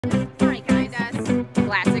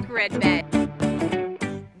shred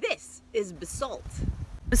bed. This is basalt.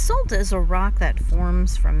 Basalt is a rock that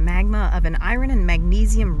forms from magma of an iron and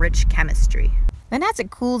magnesium-rich chemistry. And as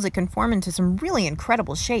it cools, it can form into some really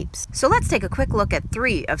incredible shapes. So let's take a quick look at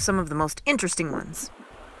 3 of some of the most interesting ones.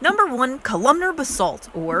 Number 1, columnar basalt,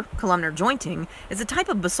 or columnar jointing, is a type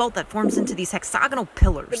of basalt that forms into these hexagonal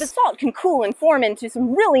pillars. The basalt can cool and form into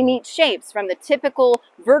some really neat shapes, from the typical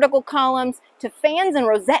vertical columns to fans and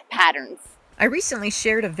rosette patterns. I recently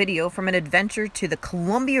shared a video from an adventure to the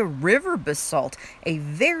Columbia River basalt, a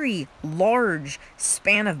very large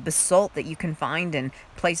span of basalt that you can find in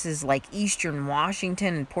places like eastern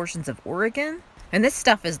Washington and portions of Oregon. And this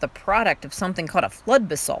stuff is the product of something called a flood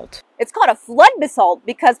basalt. It's called a flood basalt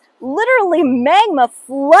because literally magma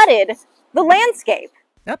flooded the landscape.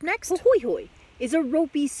 Up next, Hoi hoi is a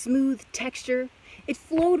ropey, smooth texture. It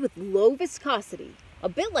flowed with low viscosity, a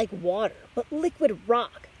bit like water, but liquid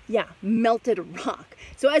rock. Yeah, melted rock.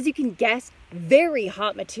 So as you can guess, very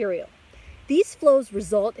hot material. These flows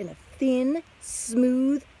result in a thin,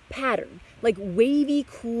 smooth pattern, like wavy,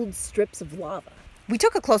 cooled strips of lava. we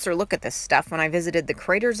took a closer look at this stuff when I visited the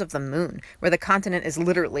craters of the moon, where the continent is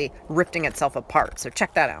literally rifting itself apart, so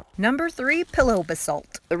check that out. Number 3, pillow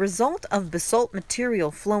basalt. The result of basalt material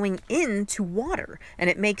flowing into water, and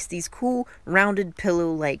it makes these cool, rounded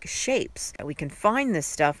pillow-like shapes. We can find this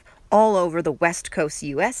stuff all over the west coast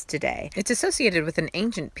US today. It's associated with an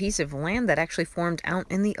ancient piece of land that actually formed out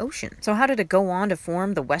in the ocean. So how did it go on to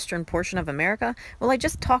form the western portion of America? Well, I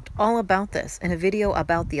just talked all about this in a video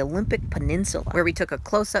about the Olympic Peninsula, where we took a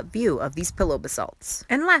close-up view of these pillow basalts.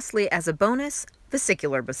 And lastly, as a bonus,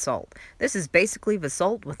 vesicular basalt. This is basically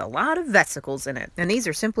basalt with a lot of vesicles in it, and these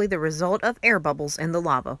are simply the result of air bubbles in the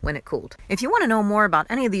lava when it cooled. If you want to know more about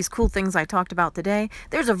any of these cool things I talked about today,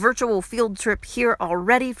 there's a virtual field trip here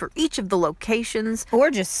already for each of the locations,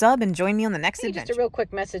 or just sub and join me on the next adventure. Just a real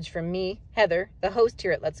quick message from me, Heather, the host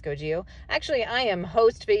here at Let's Go Geo. Actually, I am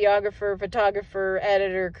host, videographer, photographer,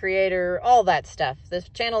 editor, creator, all that stuff. This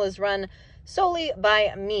channel is run solely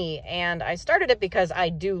by me, and I started it because I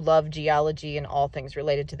do love geology and all things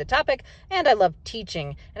related to the topic, and I love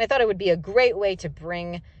teaching, and I thought it would be a great way to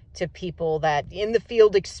bring to people that in the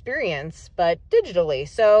field experience, but digitally.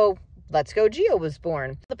 So Let's Go Geo was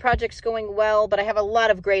born. The project's going well, but I have a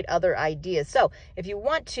lot of great other ideas. So if you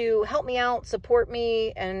want to help me out, support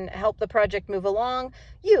me, and help the project move along,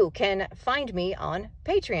 you can find me on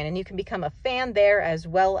Patreon, and you can become a fan there as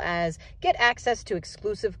well as get access to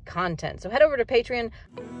exclusive content. So head over to Patreon.